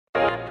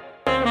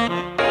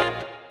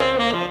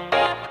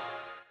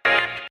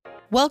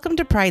Welcome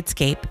to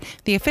Pridescape,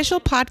 the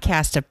official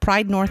podcast of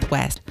Pride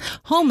Northwest,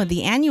 home of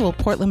the annual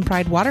Portland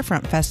Pride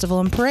Waterfront Festival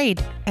and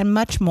Parade, and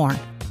much more.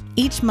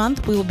 Each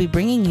month, we will be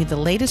bringing you the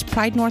latest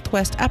Pride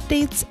Northwest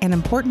updates and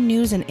important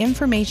news and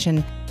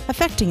information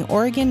affecting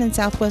Oregon and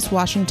Southwest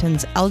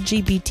Washington's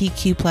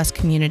LGBTQ+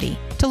 community.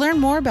 To learn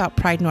more about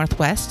Pride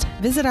Northwest,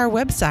 visit our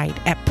website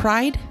at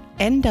pridenw.org.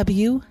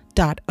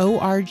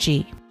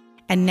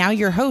 And now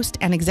your host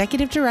and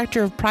Executive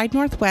Director of Pride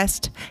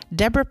Northwest,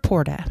 Deborah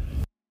Porta.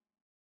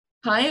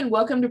 Hi, and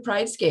welcome to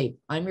Pridescape.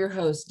 I'm your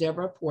host,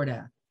 Deborah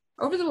Porta.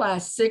 Over the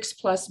last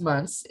 6+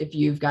 months, if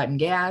you've gotten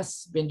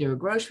gas, been to a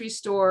grocery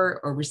store,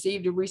 or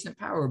received a recent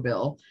power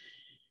bill,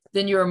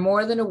 then you are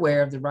more than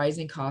aware of the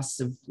rising costs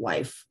of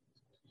life.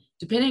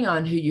 Depending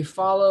on who you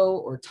follow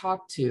or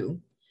talk to,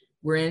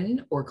 we're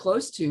in or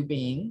close to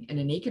being in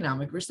an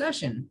economic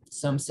recession.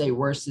 Some say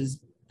worse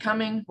is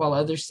coming, while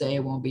others say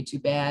it won't be too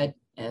bad,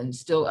 and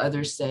still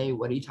others say,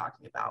 what are you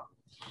talking about?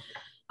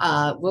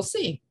 We'll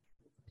see.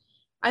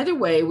 Either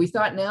way, we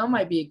thought now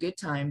might be a good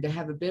time to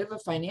have a bit of a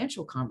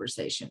financial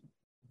conversation.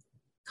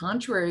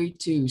 Contrary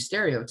to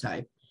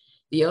stereotype,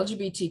 the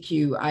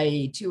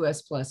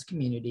LGBTQIA2S+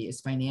 community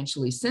is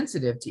financially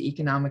sensitive to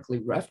economically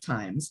rough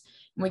times,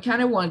 and we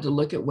kind of wanted to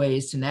look at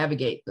ways to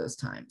navigate those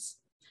times.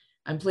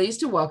 I'm pleased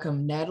to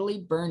welcome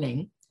Natalie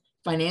Burning,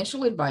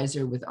 financial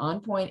advisor with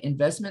OnPoint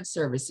Investment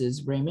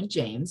Services, Raymond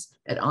James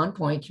at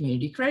OnPoint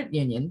Community Credit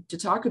Union, to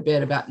talk a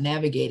bit about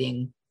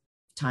navigating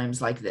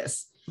times like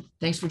this.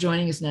 Thanks for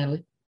joining us,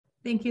 Natalie.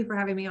 Thank you for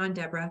having me on,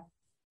 Deborah.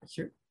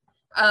 Sure.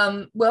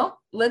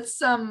 Well,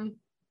 let's,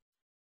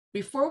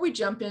 before we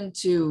jump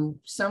into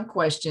some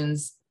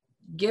questions,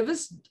 give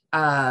us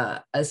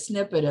a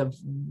snippet of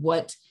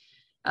what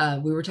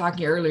we were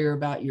talking earlier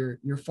about your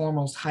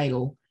formal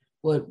title.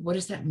 What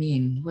does that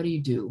mean? What do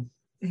you do?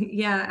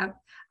 Yeah,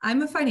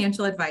 I'm a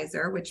financial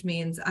advisor, which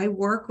means I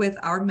work with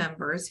our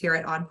members here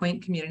at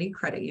OnPoint Community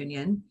Credit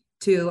Union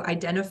to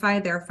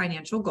identify their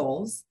financial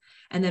goals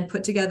and then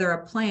put together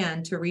a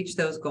plan to reach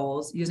those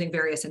goals using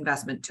various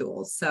investment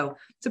tools. So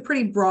it's a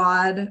pretty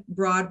broad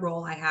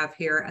role I have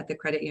here at the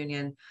credit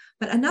union.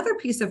 But another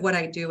piece of what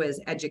I do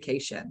is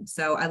education.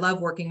 So I love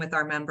working with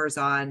our members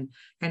on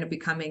kind of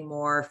becoming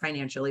more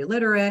financially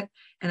literate.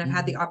 And I've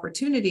had the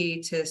opportunity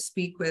to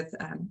speak with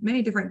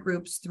many different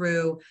groups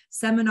through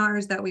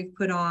seminars that we've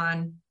put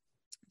on,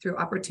 through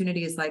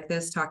opportunities like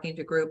this, talking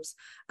to groups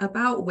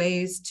about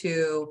ways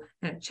to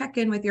kind of check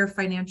in with your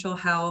financial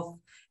health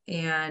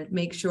and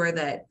make sure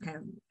that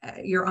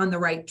you're on the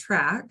right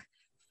track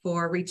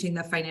for reaching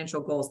the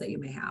financial goals that you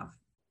may have.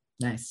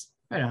 Nice.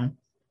 Right on.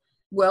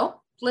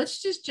 Well,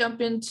 let's just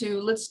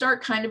let's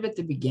start kind of at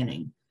the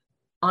beginning.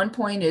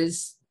 OnPoint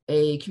is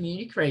a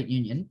community credit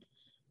union.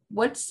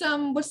 What's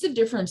the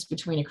difference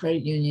between a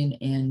credit union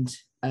and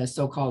a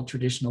so-called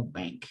traditional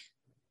bank?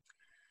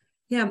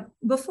 Yeah,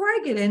 before I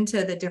get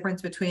into the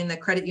difference between the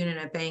credit union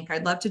and a bank,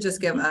 I'd love to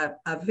just give a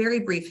very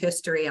brief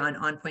history on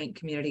OnPoint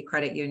Community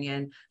Credit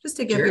Union, just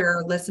to give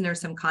your listeners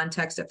some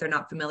context if they're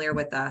not familiar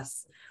with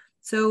us.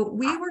 So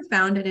we were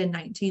founded in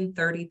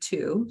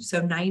 1932,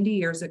 so 90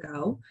 years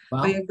ago,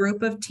 by a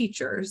group of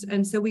teachers.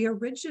 And so we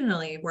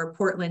originally were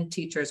Portland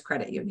Teachers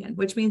Credit Union,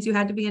 which means you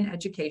had to be in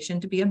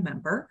education to be a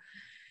member.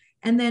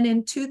 And then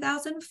in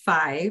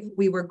 2005,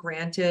 we were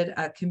granted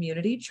a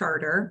community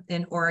charter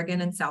in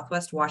Oregon and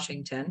Southwest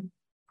Washington,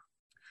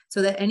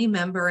 so that any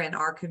member in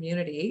our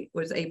community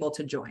was able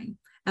to join.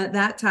 At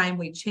that time,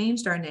 we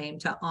changed our name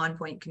to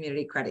OnPoint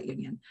Community Credit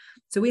Union.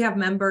 So we have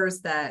members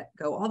that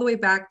go all the way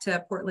back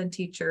to Portland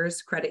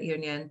Teachers Credit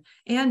Union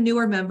and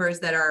newer members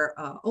that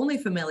are only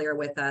familiar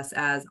with us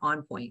as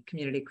OnPoint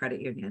Community Credit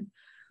Union.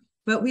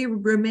 But we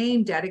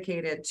remain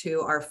dedicated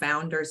to our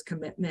founders'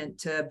 commitment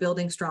to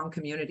building strong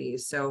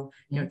communities. So,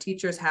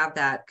 teachers have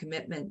that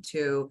commitment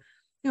to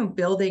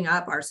building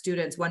up our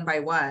students one by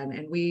one.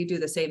 And we do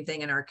the same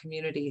thing in our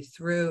community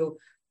through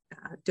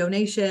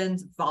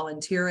donations,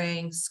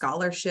 volunteering,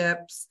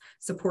 scholarships,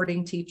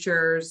 supporting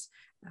teachers,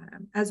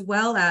 as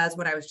well as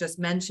what I was just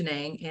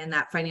mentioning in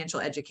that financial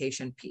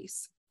education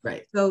piece.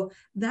 Right. So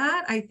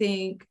that, I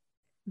think,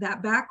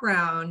 that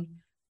background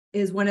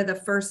is one of the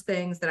first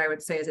things that I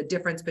would say is a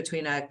difference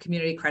between a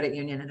community credit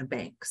union and a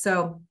bank.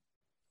 So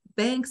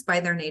banks, by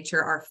their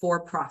nature, are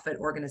for-profit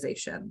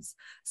organizations.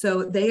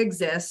 So they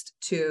exist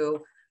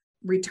to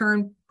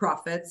return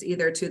profits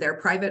either to their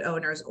private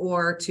owners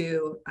or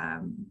to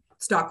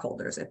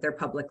stockholders if they're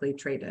publicly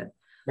traded.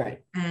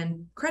 Right.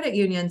 And credit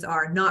unions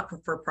are not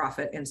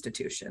for-profit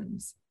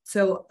institutions.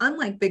 So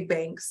unlike big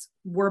banks,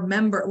 we're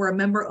a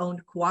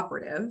member-owned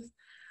cooperative,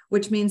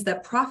 which means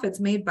that profits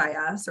made by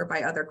us or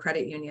by other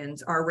credit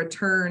unions are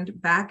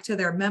returned back to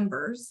their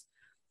members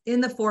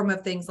in the form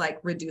of things like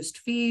reduced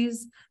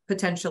fees,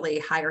 potentially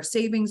higher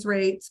savings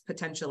rates,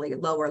 potentially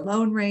lower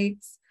loan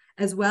rates,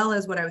 as well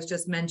as what I was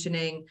just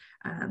mentioning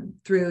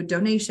through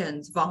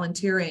donations,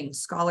 volunteering,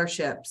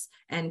 scholarships,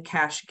 and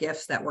cash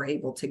gifts that we're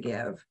able to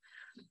give.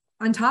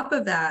 On top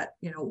of that,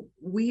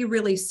 we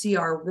really see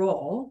our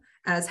role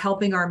as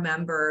helping our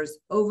members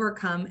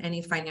overcome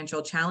any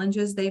financial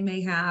challenges they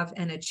may have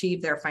and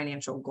achieve their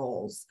financial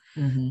goals.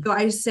 So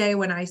I say,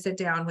 when I sit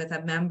down with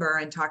a member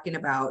and talking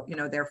about,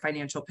 their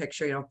financial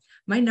picture,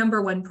 my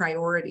number one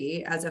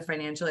priority as a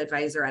financial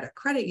advisor at a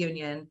credit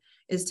union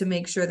is to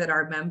make sure that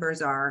our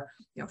members are,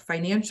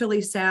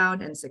 financially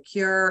sound and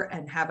secure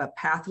and have a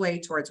pathway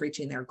towards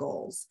reaching their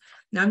goals.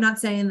 Now, I'm not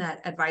saying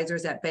that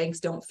advisors at banks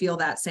don't feel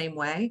that same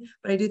way,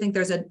 but I do think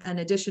there's an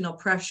additional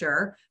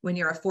pressure when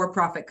you're a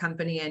for-profit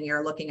company and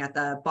you're looking at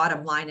the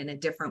bottom line in a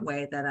different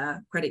way that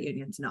a credit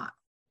union's not.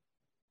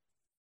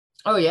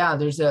 Oh yeah, I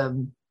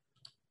don't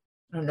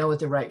know what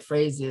the right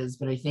phrase is,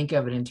 but I think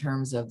of it in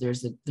terms of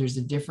there's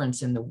a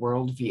difference in the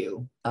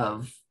worldview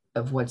of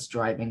what's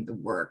driving the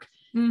work.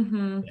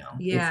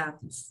 Yeah.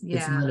 It's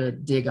not a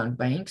dig on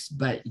banks,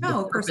 but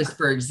the purpose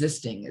for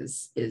existing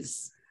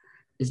is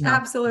not.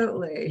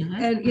 Absolutely.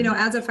 And,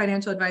 as a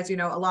financial advisor,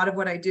 a lot of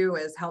what I do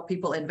is help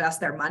people invest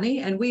their money,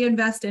 and we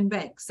invest in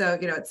banks. So,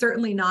 it's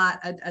certainly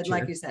not,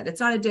 like you said, it's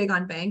not a dig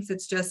on banks.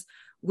 It's just,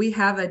 we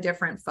have a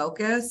different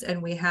focus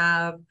and we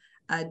have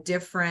a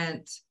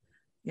different,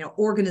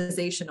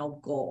 organizational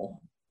goal.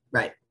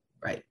 Right.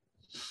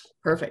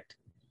 Perfect.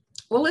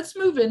 Well, let's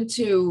move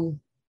into,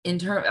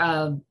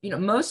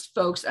 most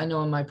folks I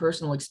know in my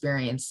personal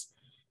experience,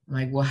 I'm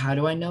like, well, how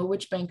do I know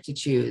which bank to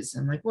choose?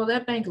 I'm like, well,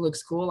 that bank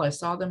looks cool. I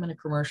saw them in a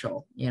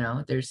commercial,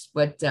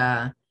 but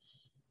I'm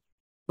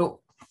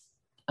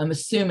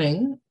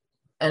assuming,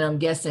 and I'm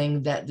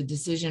guessing that the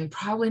decision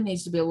probably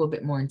needs to be a little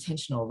bit more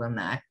intentional than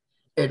that,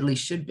 or at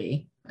least should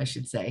be, I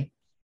should say.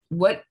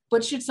 What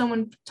should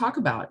someone talk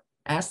about,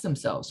 ask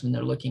themselves when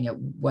they're looking at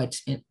what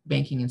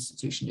banking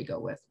institution to go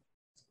with?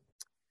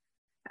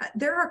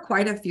 There are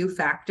quite a few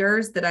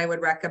factors that I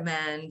would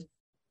recommend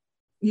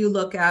you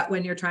look at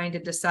when you're trying to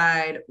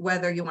decide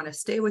whether you want to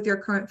stay with your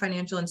current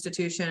financial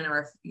institution or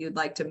if you'd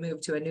like to move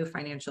to a new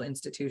financial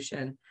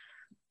institution.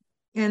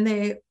 And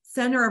they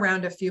center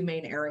around a few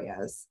main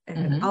areas.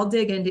 And I'll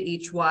dig into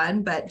each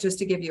one, but just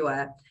to give you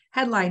a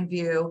headline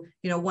view,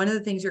 one of the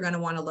things you're going to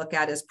want to look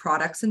at is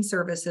products and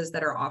services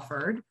that are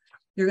offered.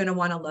 You're going to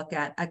want to look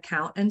at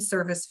account and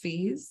service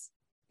fees.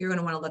 You're going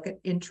to want to look at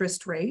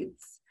interest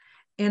rates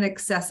and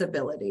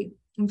accessibility.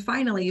 And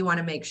finally, you want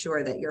to make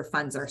sure that your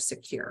funds are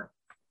secure.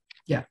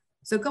 Yeah.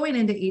 So going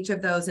into each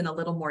of those in a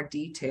little more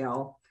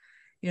detail,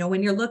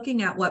 when you're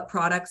looking at what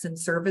products and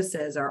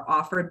services are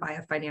offered by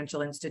a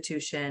financial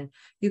institution,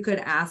 you could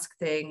ask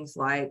things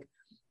like,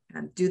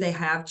 do they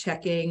have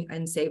checking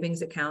and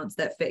savings accounts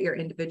that fit your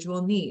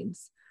individual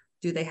needs?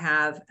 Do they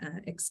have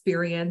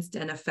experienced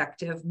and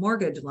effective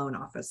mortgage loan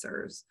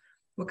officers?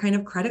 What kind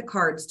of credit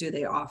cards do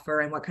they offer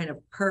and what kind of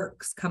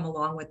perks come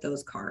along with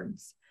those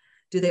cards?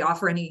 Do they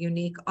offer any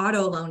unique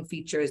auto loan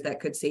features that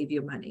could save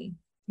you money?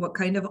 What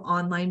kind of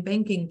online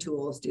banking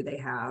tools do they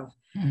have?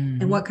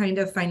 And what kind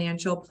of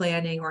financial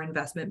planning or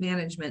investment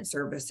management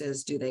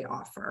services do they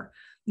offer?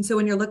 And so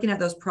when you're looking at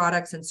those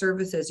products and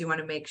services, you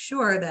want to make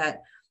sure that,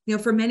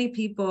 for many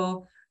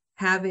people,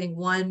 having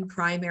one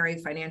primary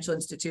financial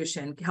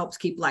institution helps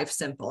keep life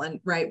simple. And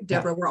right,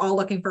 Deborah, we're all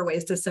looking for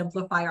ways to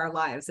simplify our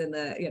lives in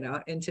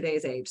in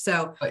today's age.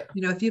 So,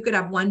 if you could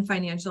have one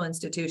financial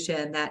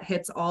institution that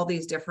hits all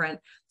these different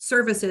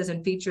services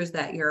and features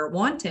that you're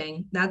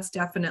wanting, that's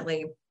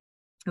definitely,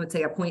 I would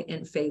say, a point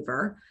in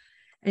favor.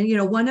 And,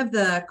 one of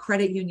the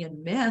credit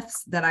union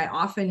myths that I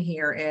often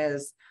hear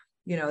is,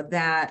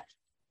 that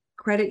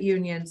credit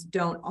unions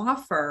don't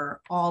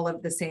offer all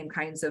of the same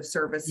kinds of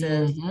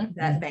services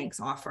that banks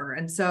offer.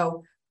 And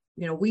so,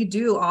 we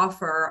do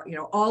offer,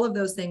 all of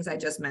those things I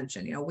just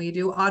mentioned. We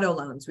do auto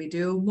loans, we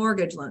do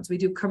mortgage loans, we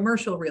do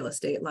commercial real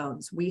estate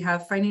loans, we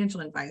have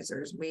financial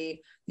advisors,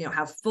 we,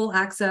 have full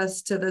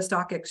access to the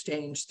stock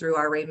exchange through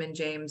our Raymond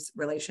James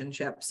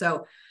relationship.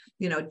 So,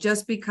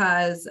 just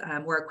because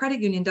we're a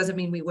credit union doesn't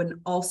mean we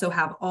wouldn't also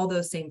have all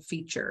those same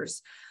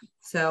features.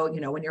 So,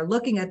 when you're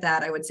looking at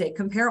that, I would say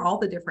compare all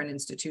the different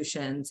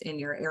institutions in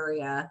your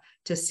area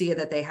to see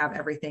that they have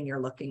everything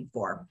you're looking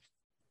for.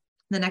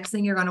 The next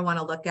thing you're going to want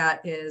to look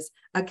at is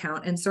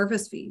account and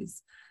service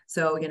fees.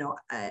 So,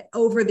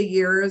 over the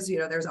years,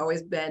 there's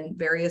always been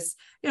various,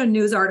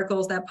 news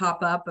articles that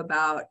pop up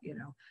about,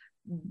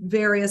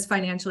 various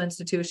financial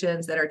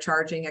institutions that are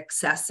charging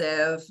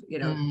excessive,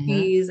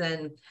 fees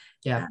and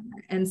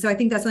so I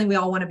think that's something we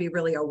all want to be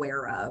really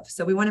aware of.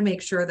 So we want to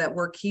make sure that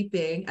we're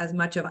keeping as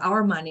much of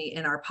our money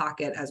in our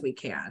pocket as we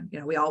can.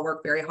 We all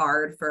work very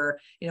hard for,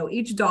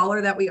 each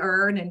dollar that we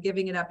earn, and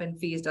giving it up in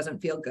fees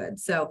doesn't feel good.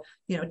 So,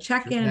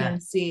 check in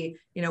and see,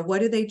 what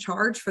do they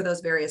charge for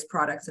those various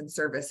products and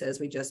services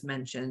we just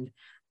mentioned.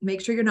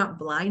 Make sure you're not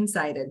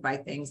blindsided by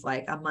things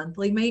like a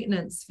monthly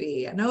maintenance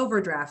fee, an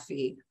overdraft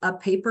fee, a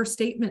paper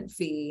statement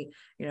fee,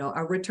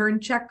 a return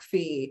check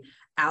fee,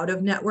 out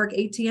of network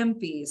ATM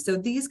fees. So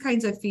these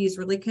kinds of fees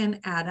really can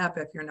add up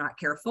if you're not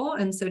careful.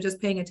 And so just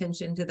paying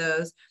attention to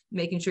those,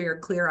 making sure you're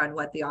clear on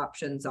what the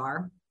options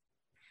are.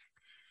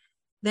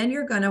 then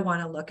you're going to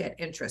want to look at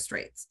interest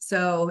rates.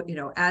 So,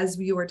 as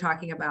you were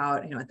talking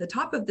about, at the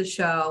top of the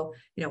show,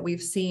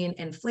 we've seen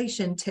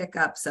inflation tick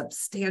up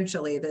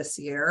substantially this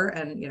year.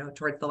 And,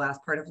 towards the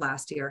last part of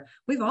last year,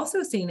 we've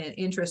also seen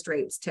interest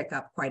rates tick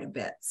up quite a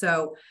bit.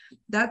 So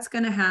that's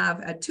going to have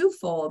a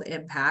twofold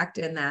impact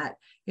in that,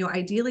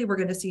 ideally, we're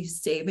going to see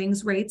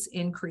savings rates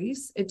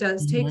increase. It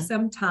does take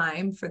some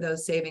time for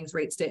those savings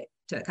rates to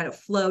kind of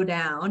flow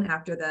down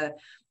after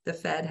the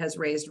Fed has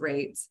raised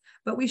rates,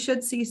 but we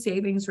should see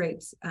savings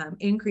rates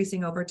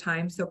increasing over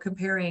time. So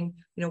comparing,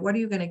 what are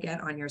you going to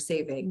get on your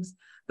savings?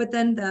 But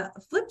then the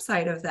flip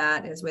side of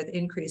that is with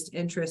increased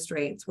interest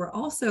rates, we're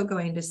also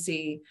going to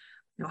see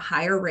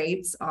higher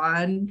rates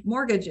on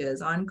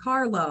mortgages, on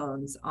car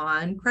loans,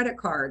 on credit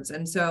cards.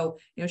 And so,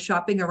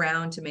 shopping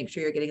around to make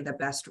sure you're getting the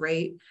best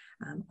rate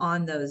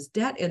on those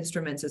debt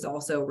instruments is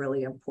also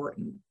really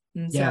important.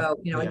 And so,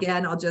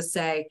 again, I'll just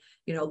say,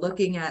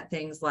 looking at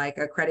things like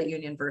a credit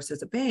union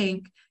versus a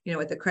bank,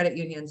 with the credit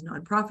union's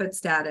nonprofit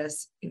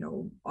status,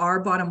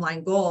 our bottom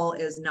line goal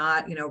is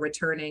not,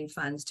 returning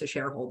funds to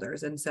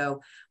shareholders. And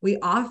so we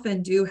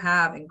often do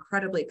have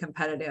incredibly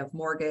competitive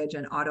mortgage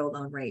and auto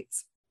loan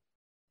rates.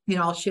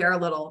 I'll share a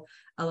little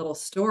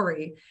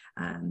story.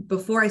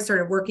 Before I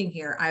started working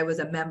here, I was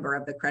a member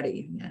of the credit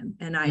union,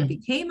 and I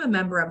became a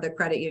member of the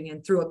credit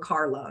union through a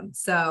car loan.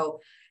 So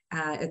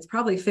it's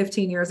probably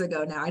 15 years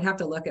ago now. I'd have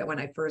to look at when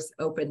I first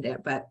opened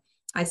it, but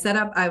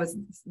I was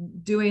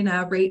doing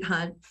a rate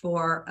hunt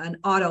for an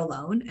auto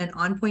loan, and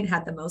OnPoint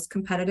had the most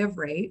competitive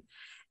rate.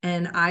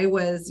 And I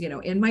was,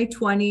 in my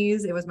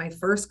 20s, it was my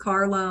first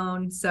car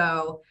loan.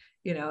 So,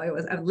 it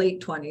was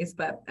late 20s,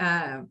 but,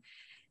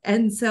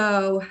 and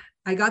so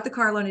I got the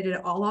car loan, I did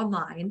it all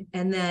online.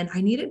 And then I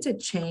needed to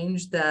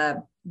change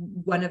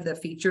one of the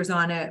features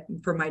on it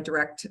for my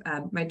direct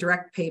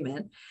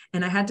payment.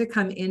 And I had to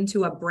come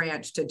into a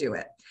branch to do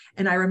it.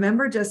 And I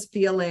remember just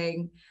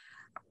feeling,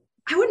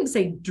 I wouldn't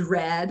say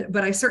dread,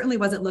 but I certainly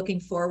wasn't looking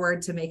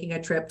forward to making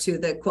a trip to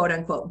the quote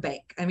unquote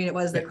bank. I mean, it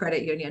was the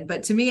credit union,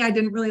 but to me, I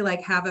didn't really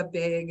have a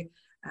big,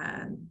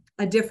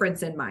 a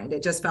difference in mind.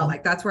 It just felt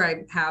like that's where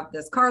I have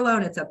this car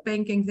loan. It's a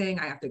banking thing.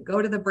 I have to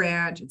go to the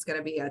branch. It's going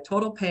to be a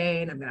total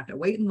pain. I'm going to have to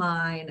wait in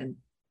line. And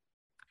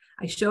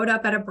I showed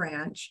up at a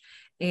branch,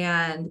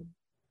 and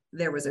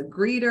there was a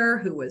greeter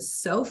who was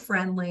so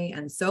friendly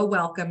and so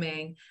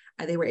welcoming.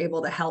 They were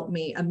able to help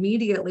me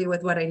immediately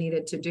with what I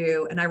needed to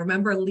do. And I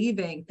remember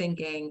leaving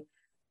thinking,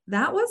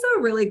 that was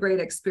a really great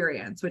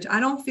experience, which I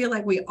don't feel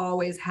like we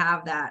always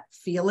have that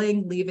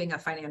feeling leaving a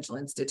financial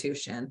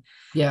institution.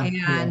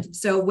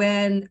 So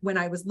when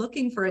I was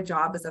looking for a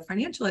job as a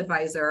financial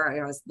advisor,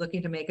 I was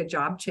looking to make a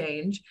job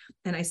change,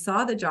 and I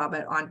saw the job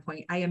at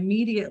OnPoint. I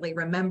immediately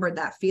remembered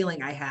that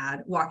feeling I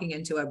had walking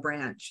into a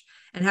branch,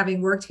 and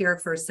having worked here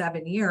for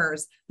 7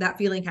 years, that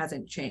feeling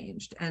hasn't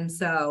changed. And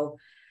so,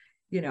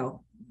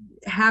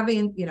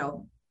 having,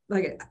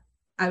 like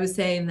I was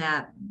saying,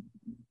 that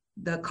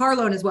the car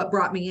loan is what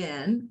brought me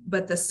in,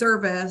 but the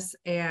service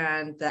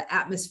and the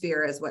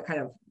atmosphere is what kind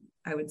of,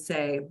 I would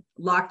say,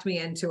 locked me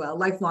into a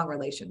lifelong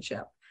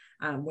relationship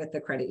with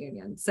the credit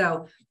union.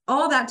 So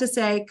all that to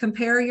say,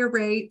 compare your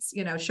rates,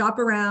 shop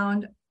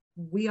around.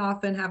 We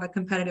often have a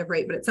competitive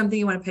rate, but it's something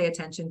you want to pay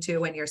attention to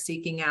when you're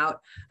seeking out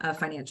a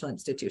financial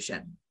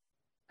institution.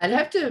 I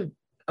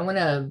want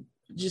to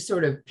just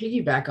sort of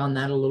piggyback on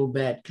that a little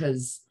bit,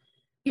 because,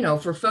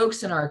 for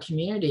folks in our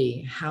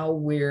community, how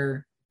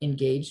we're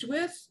engaged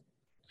with,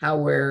 how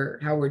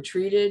we're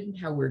treated,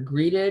 how we're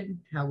greeted,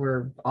 how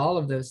we're all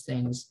of those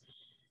things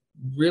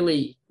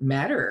really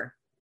matter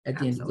at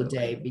the end of the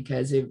day,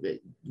 because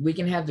we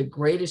can have the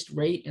greatest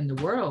rate in the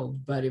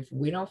world, but if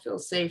we don't feel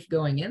safe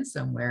going in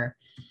somewhere,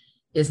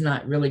 it's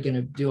not really going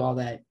to do all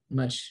that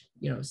much,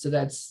 so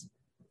that's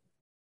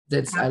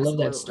I love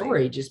that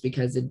story, just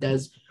because it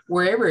does,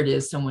 wherever it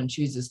is someone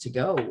chooses to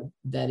go,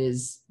 that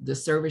is the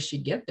service you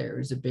get there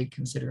is a big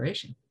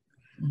consideration.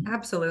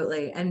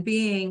 Absolutely. And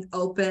being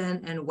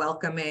open and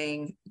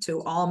welcoming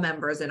to all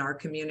members in our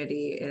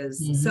community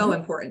is so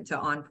important to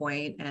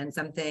OnPoint, and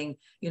something,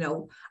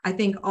 I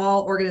think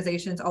all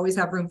organizations always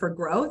have room for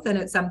growth. And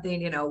it's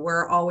something,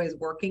 we're always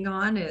working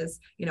on is,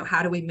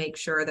 how do we make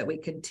sure that we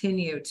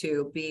continue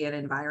to be an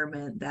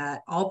environment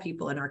that all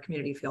people in our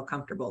community feel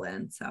comfortable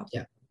in? So,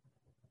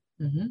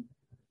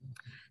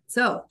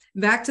 So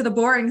back to the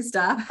boring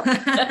stuff.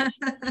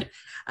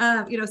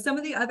 Some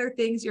of the other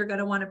things you're going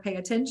to want to pay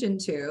attention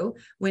to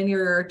when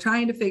you're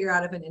trying to figure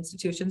out if an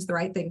institution's the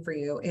right thing for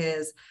you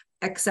is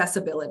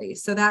accessibility.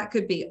 So that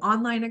could be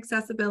online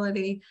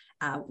accessibility,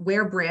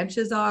 where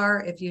branches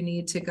are. If you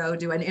need to go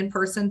do an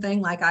in-person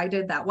thing like I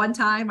did that one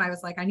time, I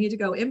was like, I need to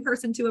go in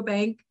person to a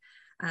bank.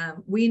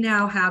 We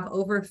now have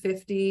over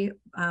 50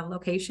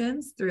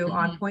 locations through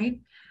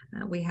OnPoint.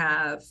 We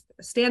have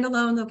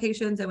standalone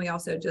locations, and we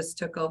also just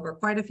took over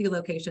quite a few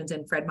locations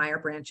in Fred Meyer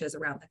branches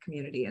around the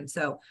community. And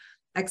so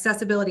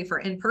accessibility for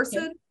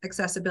in-person,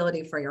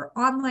 accessibility for your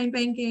online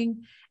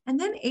banking, and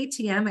then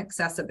ATM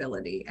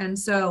accessibility. And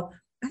so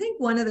I think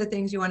one of the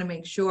things you want to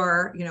make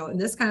sure, and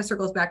this kind of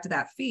circles back to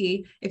that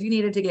fee, if you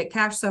needed to get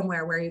cash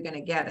somewhere, where are you going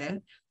to get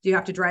it? Do you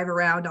have to drive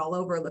around all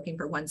over looking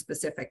for one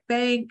specific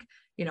bank?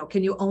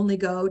 Can you only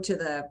go to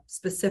the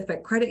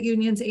specific credit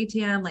union's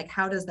ATM? Like,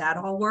 how does that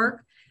all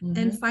work?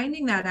 And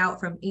finding that out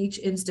from each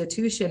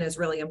institution is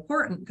really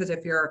important, because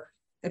if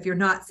you're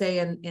not, say,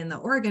 in the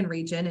Oregon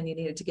region and you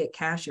needed to get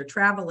cash, you're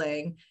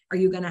traveling, are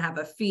you going to have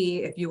a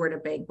fee if you were to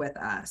bank with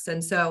us?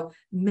 And so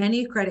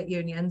many credit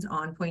unions,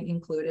 OnPoint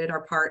included,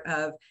 are part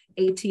of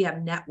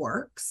ATM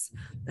networks.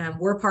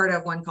 We're part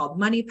of one called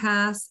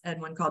MoneyPass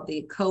and one called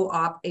the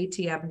Co-op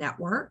ATM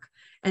Network.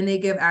 And they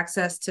give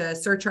access to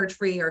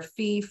surcharge-free or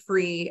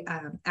fee-free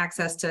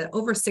access to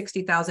over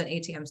 60,000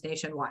 ATMs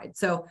nationwide.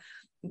 So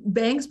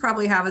banks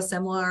probably have a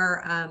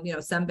similar,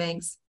 some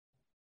banks,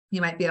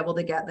 you might be able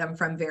to get them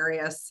from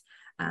various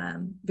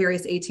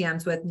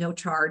ATMs with no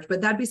charge, but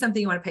that'd be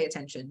something you want to pay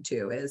attention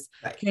to is,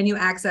 right, can you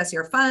access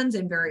your funds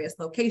in various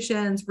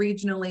locations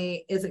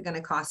regionally? Is it going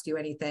to cost you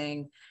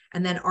anything?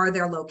 And then are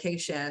there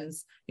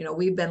locations,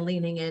 we've been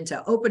leaning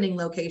into opening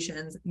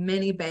locations.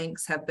 Many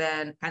banks have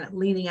been kind of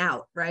leaning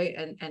out, right?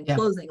 And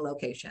closing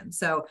locations.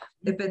 So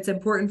if it's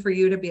important for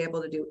you to be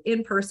able to do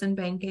in-person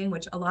banking,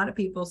 which a lot of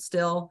people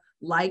still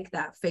like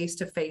that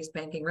face-to-face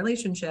banking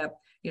relationship,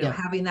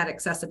 having that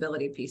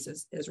accessibility piece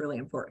is really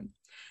important.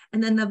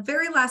 And then the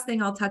very last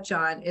thing I'll touch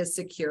on is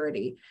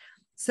security.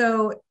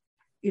 So,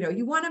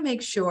 you want to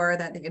make sure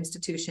that the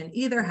institution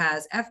either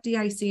has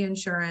FDIC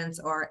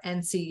insurance or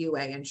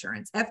NCUA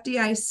insurance.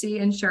 FDIC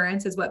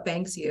insurance is what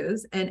banks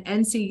use, and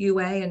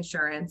NCUA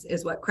insurance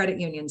is what credit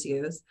unions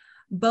use.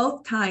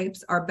 Both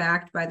types are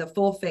backed by the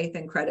full faith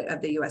and credit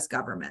of the US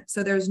government.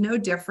 So there's no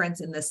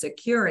difference in the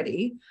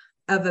security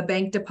of a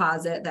bank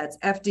deposit that's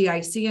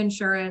FDIC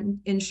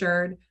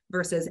insured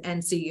versus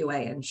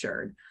NCUA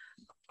insured.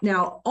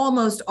 Now,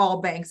 almost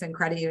all banks and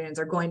credit unions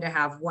are going to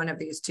have one of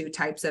these two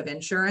types of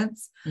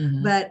insurance.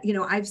 But,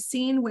 I've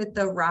seen with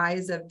the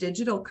rise of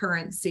digital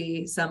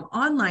currency, some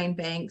online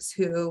banks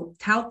who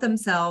tout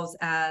themselves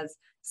as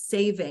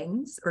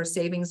savings or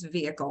savings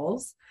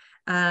vehicles,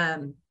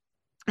 and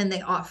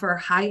they offer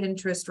high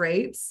interest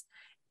rates,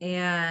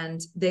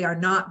 and they are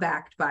not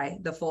backed by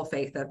the full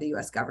faith of the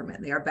US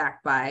government. They are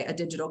backed by a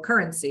digital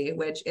currency,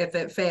 which if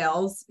it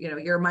fails,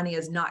 your money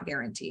is not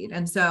guaranteed.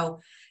 And so,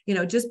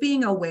 just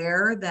being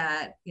aware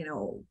that,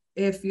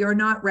 if you're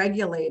not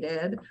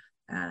regulated,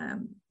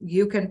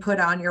 you can put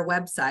on your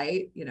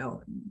website,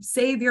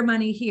 save your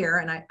money here.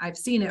 And I've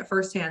seen it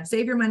firsthand,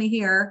 save your money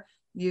here,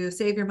 you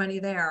save your money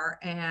there.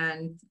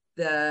 And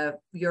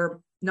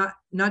you're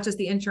not just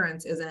the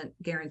insurance isn't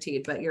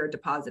guaranteed, but your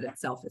deposit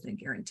itself isn't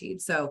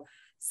guaranteed. So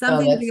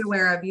something to be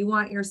aware of. You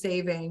want your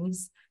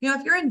savings,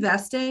 if you're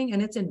investing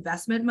and it's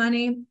investment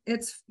money,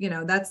 it's,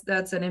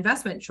 that's an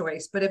investment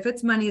choice. But if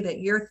it's money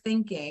that you're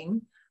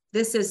thinking,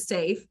 this is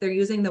safe, they're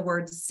using the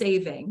word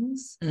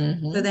savings.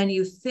 So then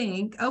you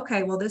think,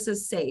 okay, well, this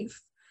is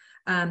safe.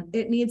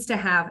 It needs to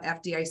have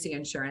FDIC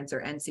insurance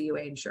or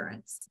NCUA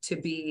insurance to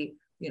be,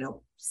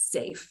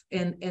 safe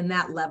in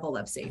that level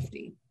of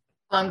safety.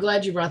 Well, I'm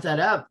glad you brought that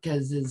up,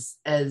 because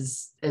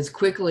as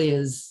quickly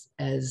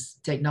as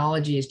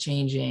technology is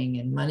changing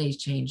and money is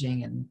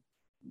changing and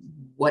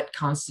what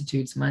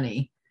constitutes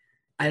money,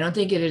 I don't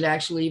think it had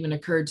actually even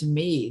occurred to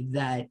me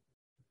that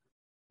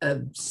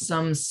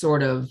some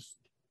sort of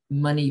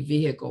money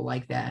vehicle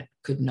like that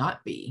could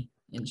not be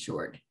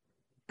insured.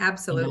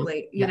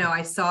 Absolutely.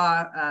 I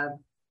saw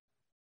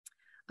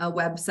a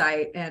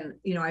website and,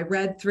 I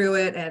read through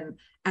it, and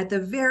at the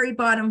very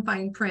bottom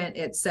fine print,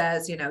 it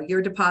says,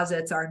 your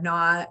deposits are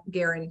not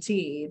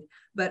guaranteed,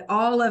 but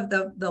all of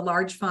the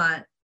large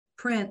font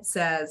print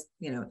says,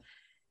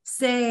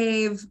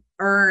 save,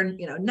 earn,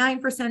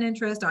 9%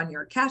 interest on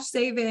your cash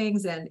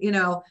savings. And,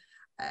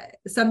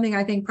 something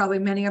I think probably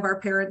many of our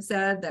parents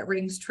said that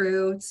rings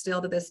true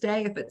still to this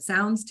day. If it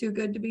sounds too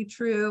good to be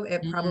true,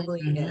 it probably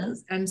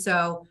is. And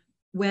so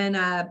when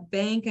a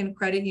bank and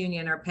credit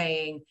union are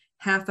paying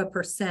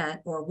 0.5%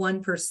 or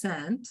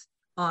 1%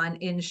 on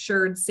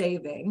insured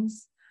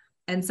savings,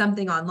 and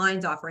something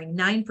online's offering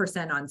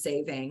 9% on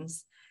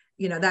savings,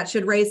 that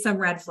should raise some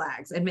red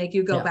flags and make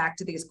you go back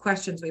to these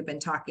questions we've been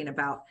talking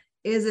about.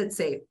 Is it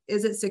safe?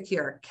 Is it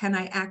secure? Can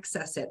I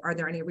access it? Are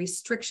there any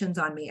restrictions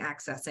on me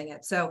accessing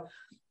it? So,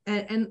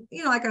 and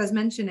like I was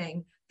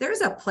mentioning,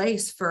 there's a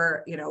place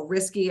for,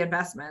 risky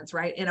investments,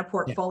 right, in a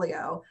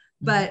portfolio.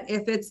 But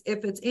if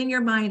it's in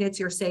your mind, it's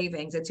your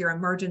savings, it's your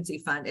emergency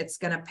fund, it's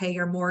going to pay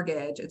your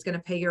mortgage, it's going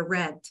to pay your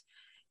rent.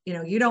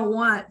 You don't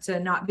want to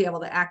not be able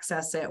to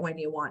access it when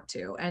you want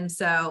to. And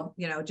so,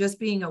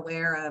 just being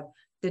aware of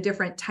the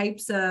different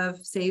types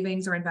of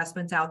savings or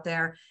investments out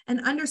there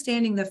and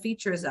understanding the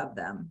features of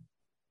them.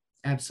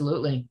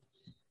 Absolutely.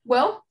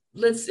 Well,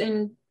 let's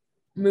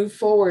move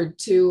forward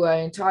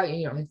to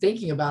talking,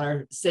 thinking about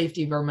our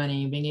safety of our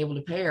money and being able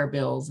to pay our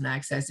bills and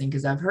accessing,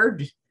 because I've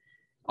heard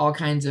all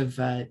kinds of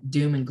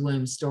doom and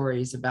gloom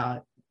stories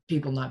about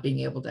people not being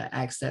able to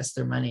access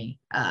their money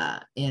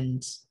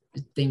and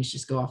things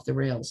just go off the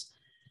rails.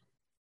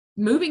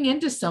 Moving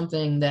into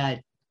something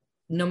that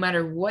no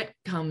matter what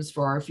comes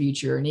for our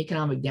future, an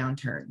economic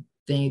downturn,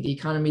 the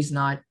economy's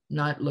not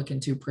looking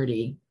too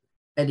pretty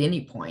at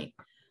any point.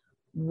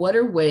 What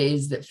are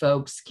ways that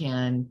folks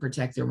can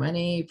protect their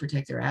money,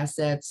 protect their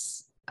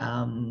assets,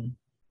 to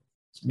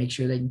make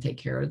sure they can take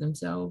care of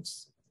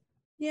themselves?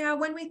 Yeah,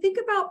 when we think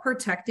about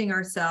protecting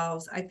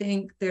ourselves, I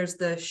think there's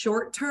the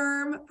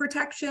short-term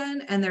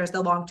protection and there's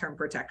the long-term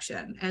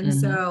protection. And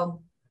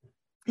so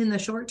in the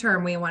short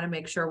term, we want to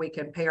make sure we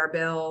can pay our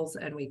bills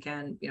and we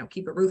can,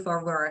 keep a roof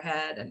over our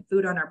head and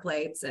food on our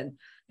plates and,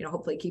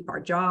 hopefully keep our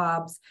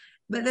jobs.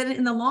 But then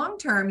in the long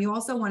term, you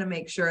also want to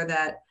make sure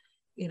that,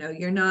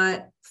 you're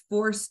not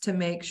forced to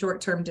make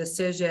short-term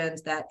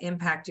decisions that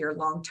impact your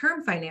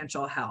long-term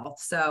financial health.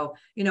 So,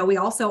 we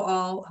also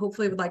all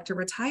hopefully would like to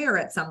retire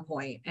at some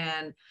point.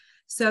 And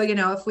so,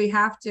 if we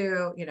have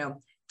to,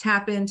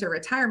 tap into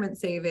retirement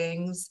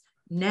savings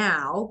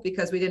now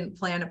because we didn't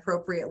plan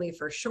appropriately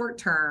for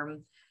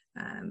short-term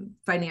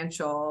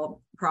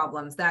financial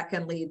problems, that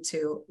can lead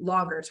to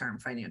longer-term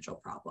financial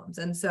problems.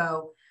 And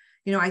so,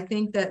 I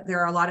think that there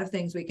are a lot of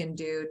things we can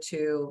do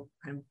to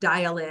kind of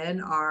dial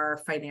in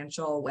our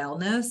financial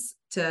wellness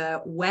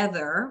to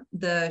weather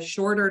the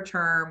shorter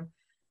term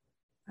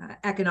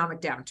economic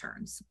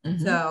downturns.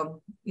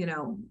 So,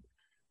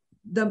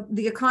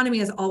 the economy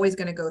is always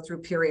going to go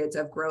through periods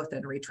of growth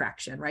and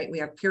retraction, right? We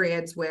have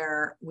periods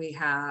where we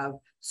have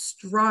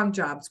strong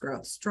jobs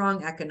growth,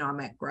 strong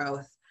economic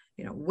growth,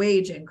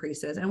 wage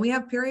increases. And we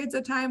have periods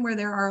of time where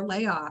there are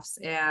layoffs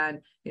and,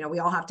 we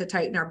all have to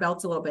tighten our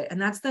belts a little bit.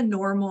 And that's the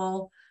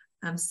normal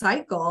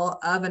cycle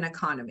of an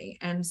economy.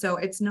 And so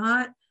it's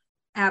not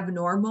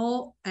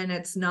abnormal and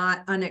it's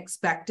not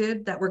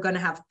unexpected that we're going to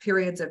have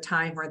periods of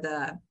time where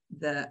the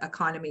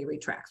economy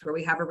retracts, where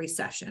we have a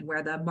recession,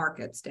 where the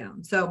market's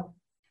down. So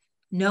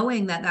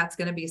knowing that that's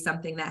going to be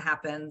something that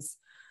happens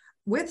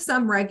with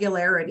some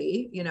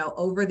regularity,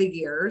 over the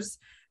years,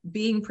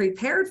 being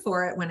prepared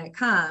for it when it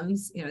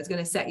comes, is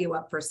going to set you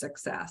up for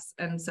success.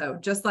 And so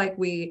just like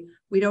we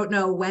don't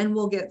know when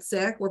we'll get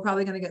sick, we're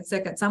probably going to get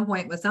sick at some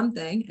point with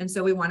something. And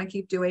so we want to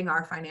keep doing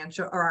our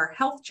financial or our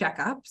health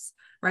checkups,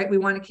 right? We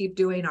want to keep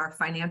doing our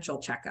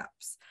financial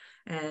checkups.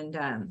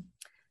 And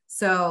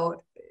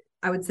so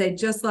I would say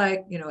just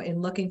like,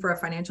 in looking for a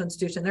financial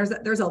institution,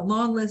 there's a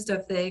long list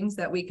of things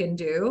that we can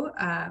do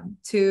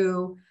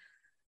to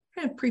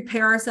kind of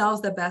prepare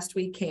ourselves the best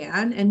we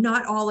can. And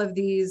not all of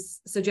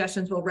these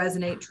suggestions will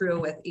resonate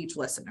true with each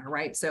listener,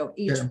 right? So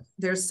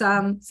there's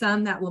some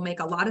that will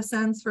make a lot of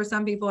sense for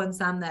some people and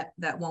some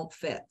that won't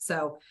fit.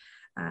 So,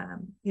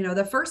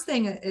 the first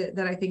thing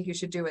that I think you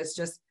should do is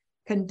just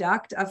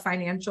conduct a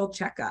financial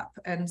checkup.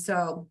 And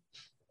so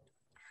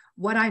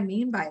what I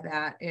mean by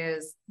that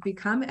is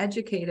become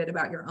educated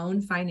about your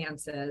own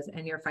finances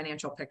and your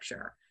financial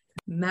picture.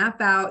 Map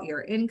out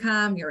your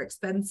income, your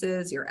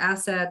expenses, your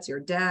assets,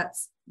 your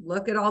debts.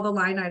 Look at all the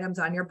line items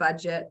on your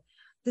budget.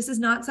 This is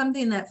not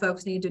something that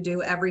folks need to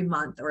do every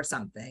month or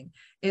something.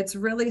 It's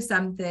really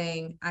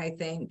something I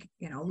think,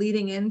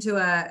 leading into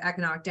an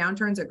economic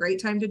downturn is a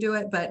great time to do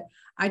it, but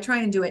I try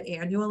and do it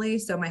annually.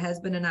 So my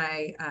husband and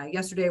I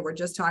yesterday were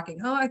just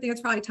talking, I think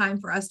it's probably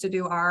time for us to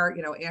do our,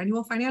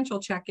 annual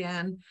financial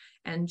check-in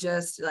and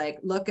just like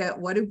look at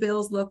what do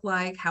bills look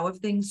like? How have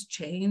things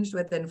changed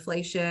with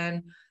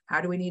inflation?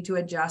 How do we need to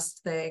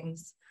adjust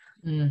things?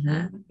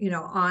 On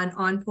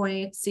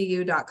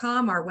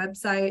onpointcu.com, our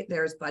website,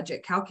 there's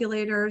budget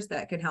calculators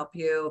that can help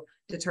you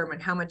determine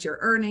how much you're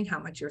earning, how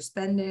much you're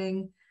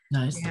spending.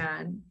 Nice.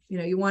 And,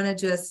 you want to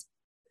just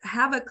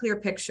have a clear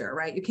picture,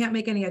 right? You can't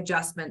make any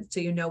adjustments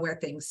till you know where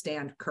things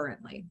stand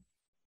currently.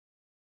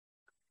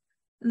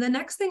 And the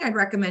next thing I'd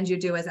recommend you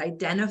do is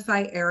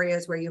identify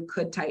areas where you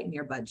could tighten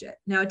your budget.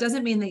 Now, it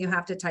doesn't mean that you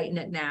have to tighten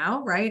it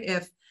now, right?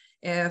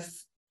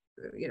 If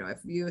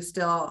you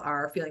still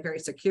are feeling very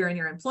secure in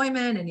your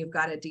employment and you've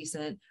got a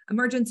decent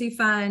emergency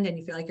fund and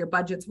you feel like your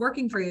budget's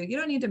working for you, you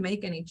don't need to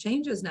make any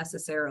changes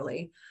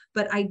necessarily,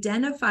 but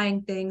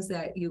identifying things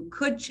that you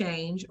could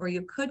change or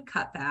you could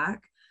cut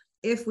back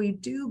if we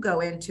do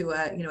go into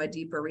a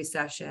deeper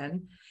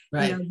recession,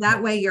 right.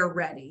 That way you're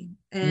ready.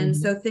 And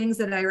so things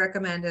that I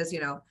recommend is,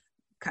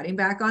 cutting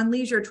back on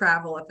leisure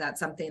travel, if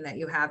that's something that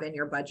you have in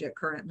your budget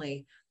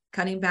currently,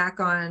 cutting back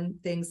on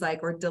things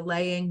like or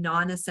delaying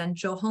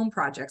non-essential home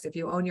projects. If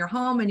you own your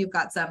home and you've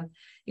got some,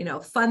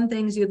 fun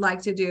things you'd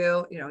like to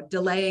do,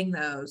 delaying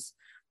those,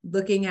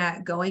 looking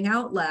at going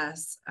out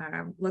less,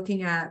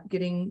 looking at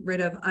getting rid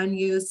of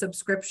unused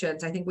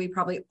subscriptions. I think we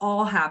probably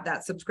all have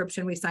that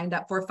subscription we signed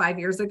up for 5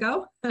 years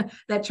ago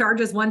that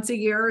charges once a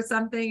year or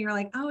something. You're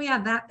like, oh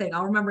yeah, that thing.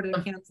 I'll remember to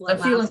cancel it.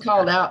 I'm feeling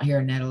called out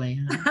here,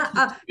 Natalie.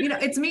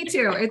 It's me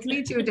too. It's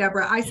me too,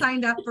 Deborah. I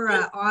signed up for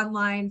an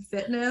online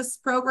fitness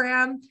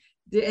program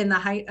in the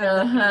height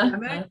of the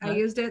pandemic. I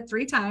used it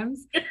 3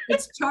 times.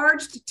 It's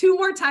charged 2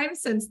 more times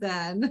since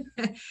then.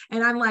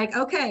 And I'm like,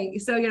 okay,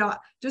 so,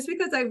 just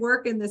because I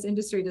work in this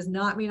industry does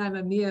not mean I'm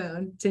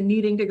immune to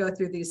needing to go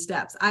through these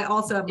steps. I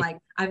also am like,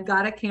 I've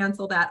got to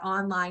cancel that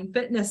online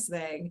fitness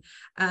thing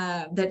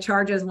that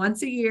charges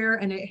once a year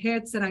and it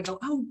hits and I go,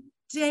 oh,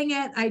 dang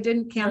it, I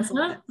didn't cancel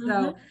it.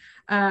 So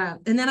And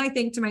then I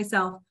think to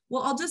myself,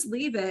 well, I'll just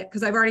leave it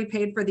because I've already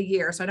paid for the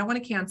year. So I don't want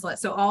to cancel it.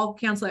 So I'll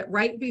cancel it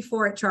right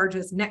before it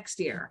charges next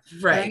year.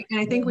 Right. And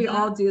I think we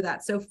all do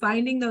that. So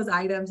finding those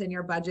items in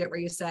your budget where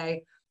you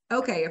say,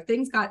 okay, if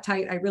things got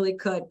tight, I really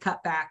could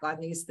cut back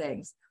on these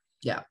things.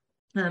 Yeah.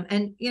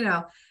 And,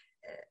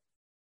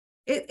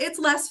 it's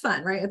less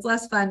fun, right? It's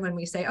less fun when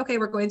we say, okay,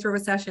 we're going through a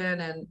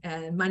recession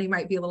and money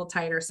might be a little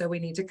tighter, so we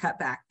need to cut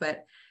back.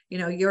 But,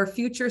 your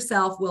future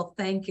self will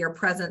thank your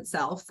present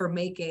self for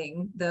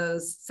making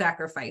those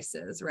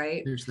sacrifices,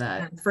 right? There's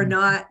that. For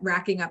not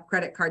racking up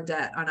credit card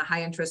debt on a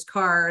high interest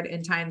card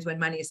in times when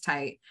money is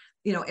tight,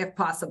 if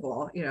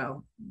possible,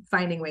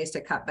 finding ways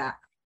to cut back.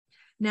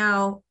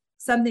 Now,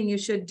 something you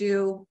should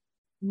do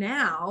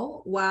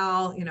now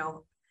while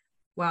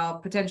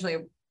potentially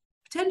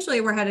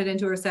we're headed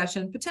into a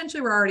recession,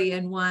 potentially we're already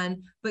in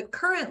one, but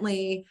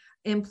currently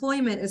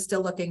employment is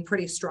still looking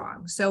pretty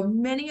strong. So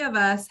many of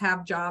us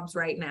have jobs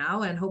right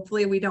now, and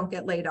hopefully we don't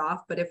get laid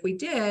off. But if we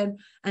did,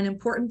 an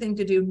important thing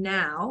to do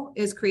now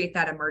is create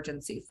that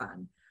emergency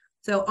fund.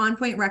 So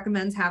OnPoint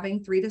recommends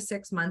having 3 to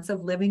 6 months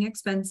of living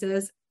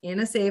expenses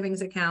in a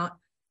savings account,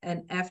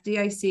 an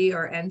FDIC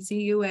or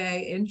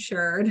NCUA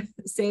insured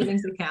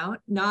savings account,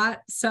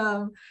 not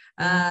some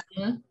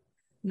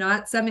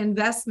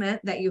investment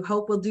that you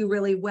hope will do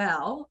really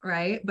well,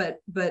 right?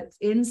 But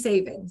in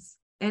savings.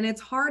 And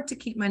it's hard to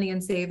keep money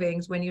in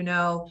savings when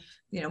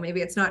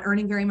maybe it's not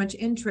earning very much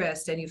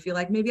interest and you feel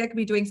like maybe I could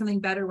be doing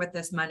something better with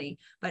this money.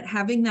 But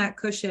having that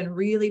cushion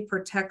really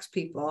protects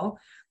people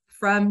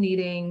from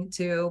needing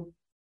to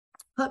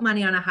put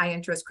money on a high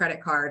interest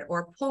credit card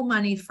or pull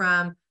money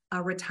from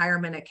a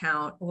retirement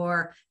account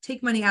or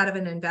take money out of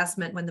an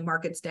investment when the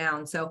market's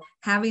down. So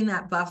having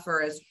that buffer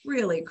is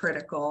really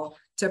critical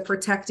to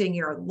protecting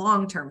your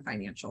long-term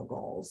financial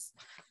goals.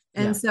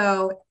 And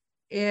so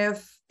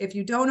if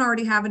you don't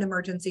already have an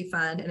emergency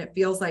fund and it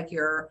feels like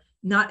you're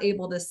not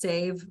able to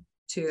save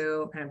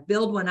to kind of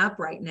build one up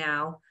right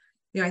now,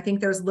 I think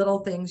there's little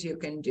things you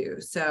can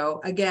do.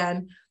 So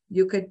again,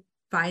 you could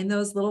find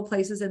those little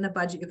places in the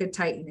budget you could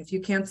tighten. If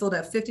you canceled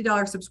a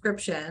 $50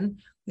 subscription,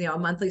 a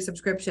monthly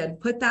subscription,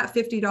 put that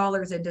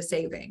 $50 into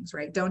savings,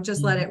 right? Don't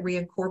just let it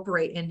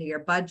reincorporate into your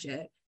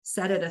budget,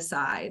 set it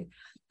aside.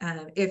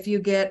 If you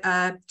get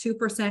a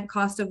 2%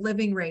 cost of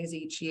living raise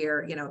each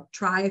year,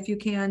 try if you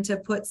can to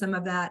put some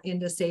of that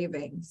into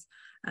savings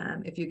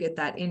if you get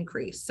that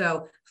increase.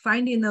 So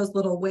finding those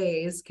little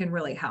ways can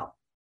really help.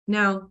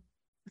 Now,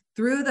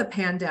 through the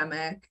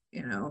pandemic,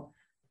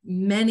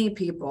 many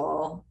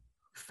people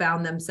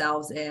found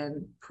themselves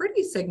in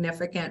pretty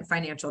significant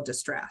financial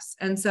distress.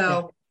 And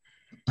so,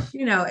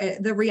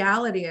 the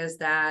reality is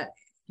that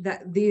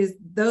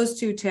those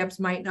two tips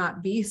might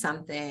not be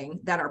something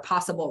that are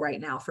possible right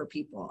now for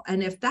people.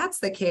 And if that's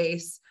the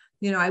case,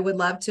 I would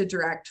love to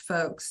direct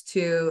folks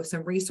to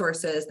some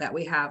resources that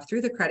we have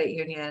through the credit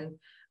union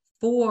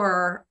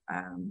for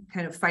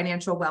kind of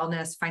financial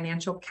wellness,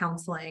 financial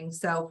counseling.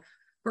 So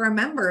for our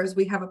members,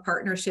 we have a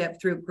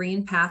partnership through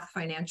Green Path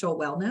Financial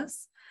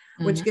Wellness,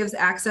 which gives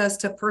access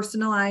to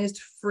personalized,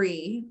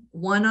 free,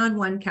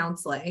 one-on-one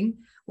counseling,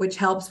 which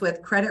helps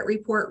with credit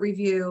report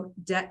review,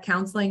 debt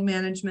counseling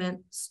management,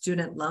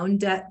 student loan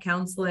debt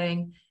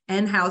counseling,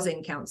 and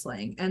housing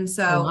counseling. And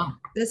so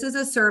this is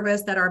a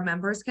service that our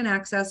members can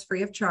access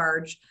free of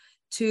charge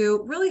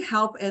to really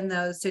help in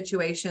those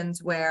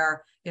situations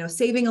where,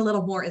 saving a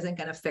little more isn't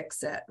going to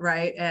fix it,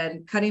 right?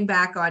 And cutting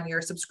back on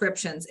your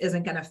subscriptions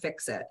isn't going to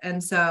fix it.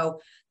 And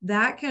so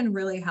that can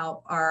really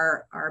help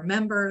our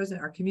members and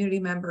our community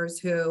members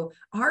who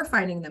are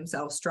finding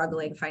themselves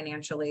struggling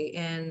financially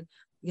in,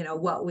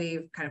 what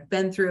we've kind of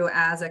been through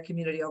as a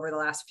community over the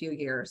last few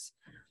years.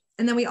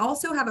 And then we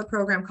also have a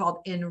program called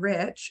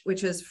Enrich,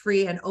 which is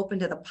free and open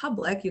to the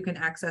public. You can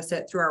access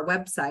it through our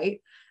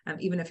website,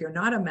 even if you're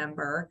not a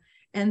member.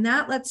 And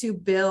that lets you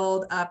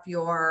build up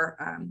your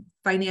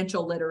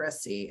financial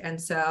literacy.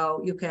 And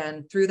so you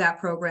can, through that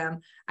program,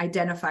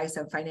 identify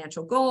some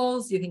financial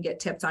goals. You can get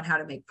tips on how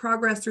to make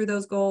progress through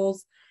those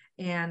goals.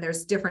 And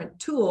there's different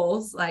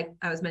tools, like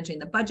I was mentioning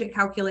the budget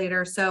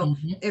calculator. So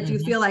if you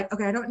feel like,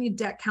 okay, I don't need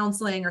debt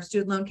counseling or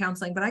student loan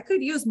counseling, but I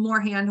could use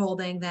more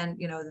handholding than,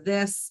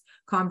 this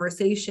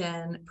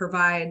conversation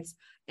provides,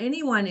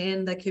 anyone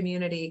in the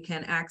community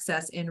can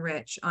access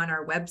Enrich on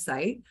our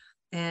website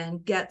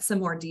and get some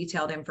more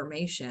detailed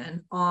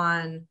information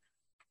on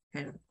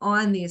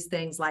these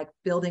things like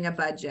building a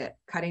budget,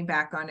 cutting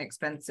back on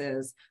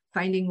expenses,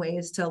 finding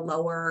ways to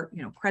lower,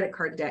 credit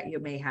card debt you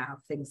may have,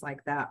 things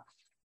like that.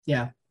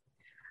 Yeah.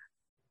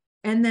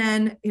 And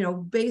then,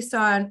 based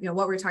on,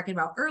 what we were talking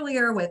about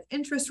earlier with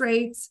interest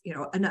rates,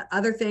 and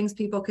other things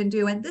people can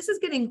do. And this is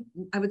getting,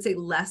 I would say,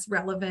 less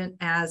relevant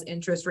as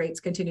interest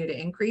rates continue to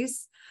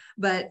increase.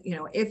 But,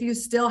 if you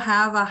still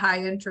have a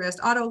high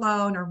interest auto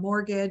loan or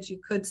mortgage, you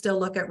could still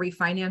look at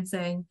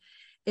refinancing.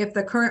 If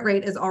the current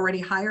rate is already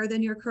higher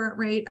than your current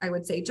rate, I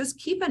would say just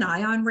keep an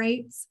eye on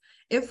rates.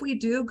 If we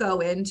do go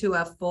into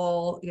a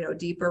full,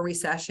 deeper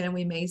recession,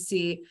 we may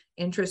see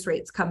interest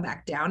rates come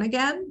back down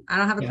again. I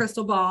don't have a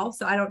crystal ball,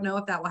 so I don't know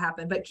if that will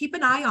happen, but keep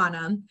an eye on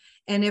them.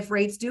 And if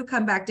rates do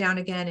come back down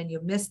again and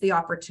you miss the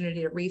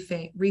opportunity to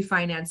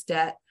refinance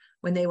debt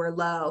when they were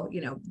low,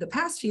 the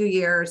past few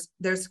years,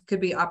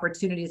 could be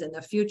opportunities in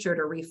the future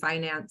to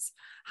refinance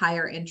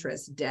higher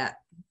interest debt.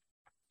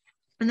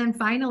 And then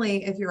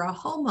finally, if you're a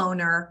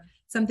homeowner,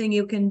 something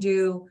you can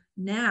do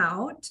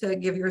now to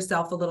give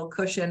yourself a little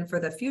cushion for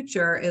the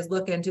future is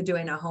look into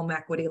doing a home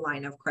equity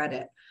line of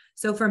credit.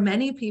 So for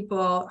many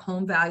people,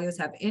 home values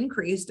have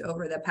increased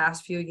over the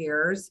past few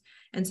years.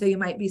 And so you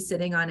might be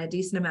sitting on a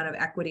decent amount of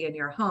equity in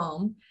your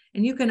home.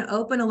 And you can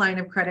open a line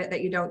of credit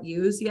that you don't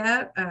use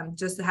yet,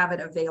 just to have it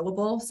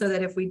available so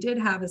that if we did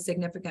have a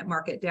significant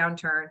market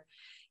downturn,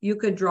 you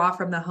could draw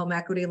from the home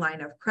equity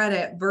line of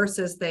credit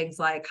versus things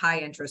like high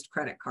interest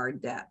credit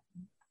card debt.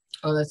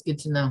 Oh, that's good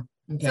to know.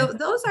 Okay. So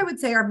those I would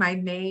say are my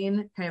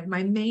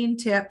main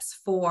tips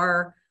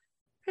for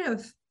kind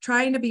of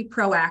trying to be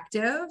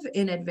proactive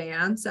in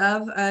advance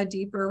of a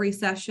deeper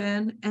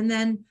recession, and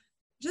then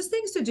just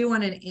things to do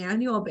on an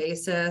annual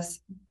basis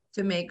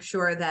to make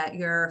sure that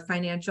your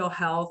financial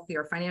health,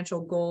 your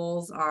financial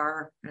goals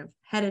are kind of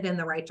headed in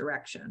the right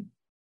direction.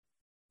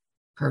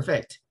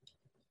 Perfect.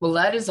 Well,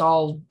 that is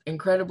all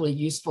incredibly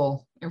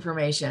useful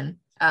information.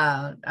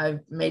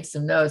 I've made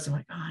some notes. I'm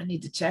like, oh, I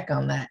need to check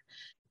on that.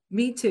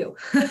 Me too.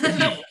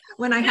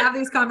 When I have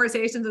these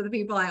conversations with the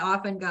people, I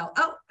often go,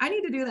 oh, I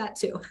need to do that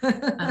too.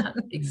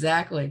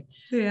 Exactly.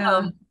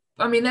 Yeah.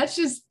 I mean, that's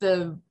just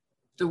the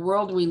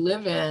world we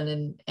live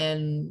in,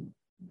 and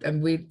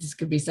this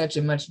could be such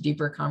a much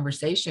deeper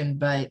conversation,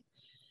 but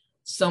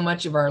so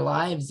much of our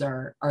lives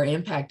are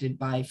impacted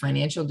by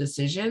financial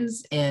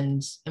decisions,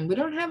 and we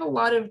don't have a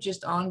lot of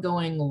just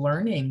ongoing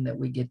learning that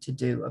we get to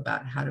do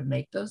about how to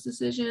make those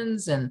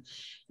decisions, and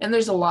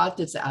there's a lot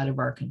that's out of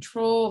our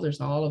control.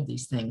 There's all of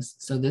these things.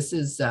 So this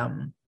is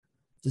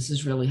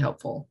really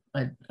helpful.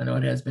 I know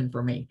it has been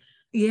for me.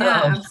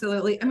 Yeah,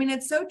 absolutely. I mean,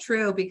 it's so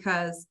true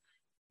because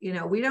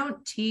we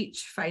don't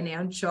teach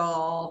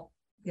financial,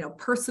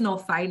 personal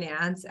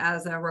finance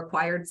as a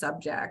required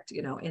subject,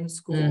 in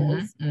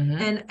schools.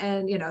 Mm-hmm.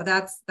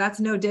 And that's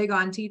no dig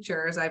on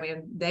teachers. I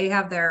mean, they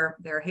have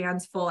their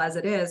hands full as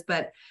it is,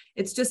 but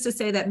it's just to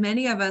say that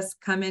many of us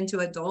come into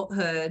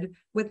adulthood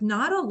with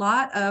not a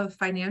lot of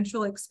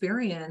financial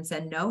experience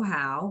and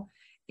know-how.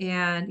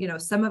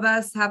 And, some of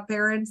us have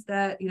parents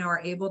that, are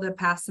able to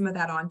pass some of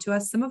that on to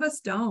us. Some of us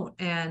don't.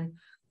 And,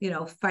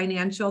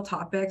 financial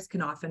topics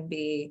can often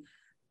be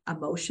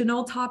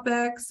emotional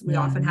topics. We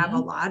often have a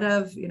lot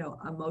of,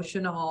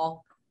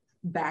 emotional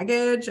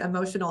baggage,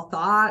 emotional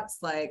thoughts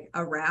like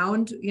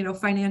around,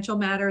 financial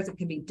matters. It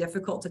can be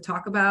difficult to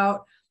talk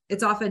about.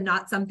 It's often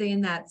not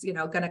something that's,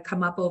 going to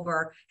come up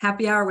over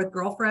happy hour with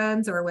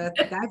girlfriends or with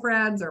guy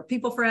friends or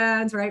people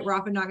friends, right? We're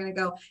often not going to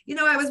go,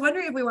 I was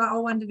wondering if we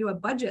all wanted to do a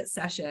budget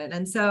session.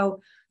 And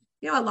so,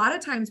 a lot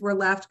of times we're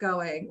left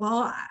going,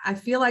 well, I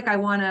feel like I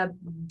want to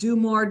do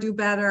more, do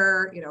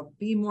better,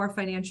 be more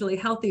financially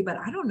healthy, but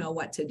I don't know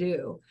what to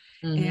do.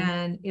 Mm-hmm.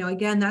 And,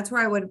 again, that's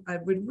where I would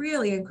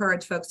really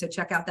encourage folks to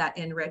check out that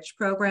Enrich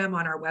program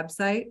on our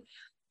website.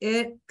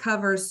 It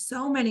covers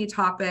so many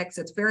topics.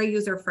 It's very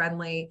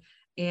user-friendly.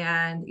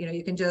 And,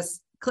 you can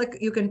just click,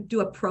 you can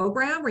do a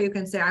program where you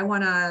can say, I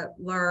want to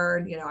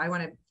learn, I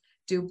want to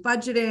do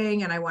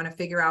budgeting, and I want to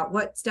figure out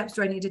what steps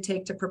do I need to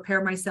take to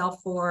prepare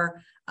myself for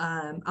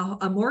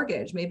a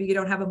mortgage. Maybe you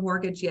don't have a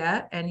mortgage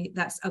yet, and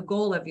that's a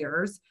goal of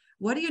yours.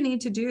 What do you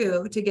need to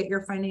do to get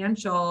your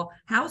financial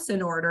house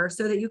in order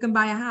so that you can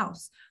buy a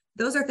house?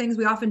 Those are things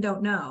we often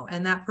don't know.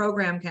 And that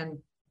program can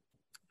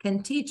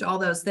teach all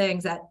those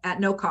things at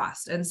no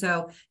cost. And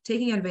so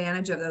taking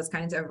advantage of those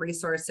kinds of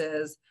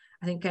resources,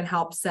 I think, can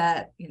help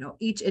set,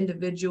 each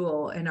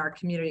individual in our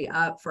community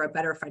up for a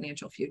better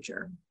financial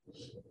future.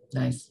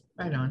 Nice.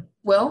 Right on.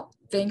 Well,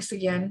 thanks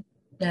again,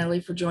 Natalie,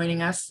 for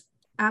joining us.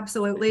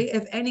 Absolutely.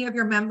 If any of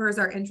your members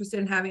are interested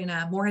in having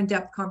a more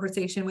in-depth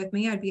conversation with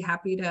me, I'd be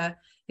happy to,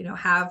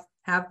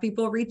 have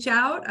people reach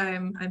out.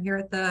 I'm here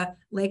at the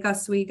Lake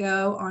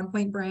Oswego On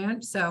Point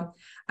branch. So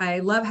I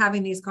love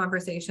having these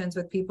conversations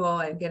with people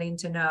and getting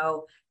to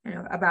know,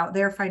 about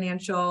their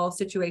financial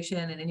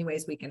situation and any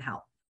ways we can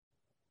help.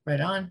 Right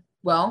on.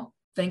 Well,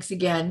 thanks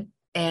again.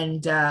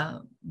 And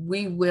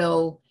we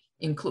will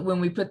include,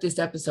 when we put this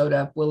episode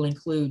up, we'll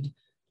include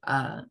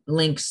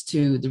links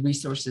to the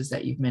resources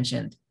that you've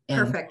mentioned.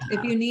 And, perfect.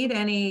 If you need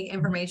any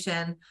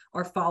information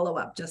or follow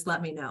up, just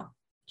let me know.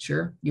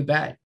 Sure, you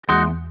bet.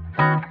 I'd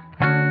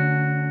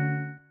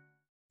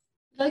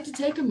like to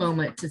take a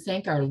moment to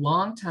thank our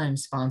longtime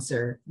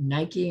sponsor,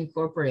 Nike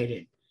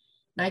Incorporated.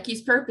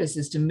 Nike's purpose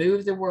is to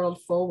move the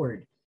world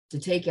forward, to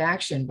take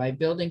action by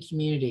building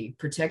community,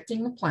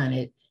 protecting the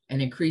planet,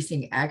 and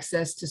increasing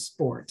access to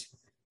sport.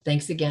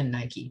 Thanks again,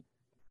 Nike.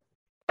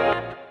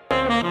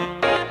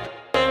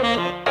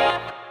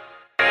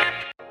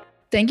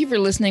 Thank you for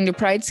listening to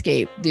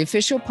Pridescape, the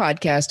official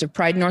podcast of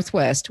Pride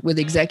Northwest with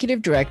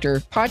Executive Director,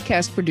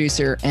 podcast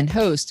producer, and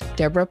host,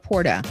 Deborah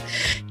Porta.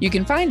 You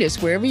can find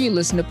us wherever you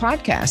listen to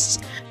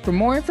podcasts. For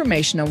more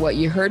information on what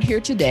you heard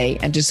here today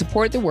and to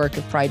support the work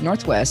of Pride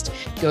Northwest,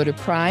 go to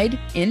pridenw.org.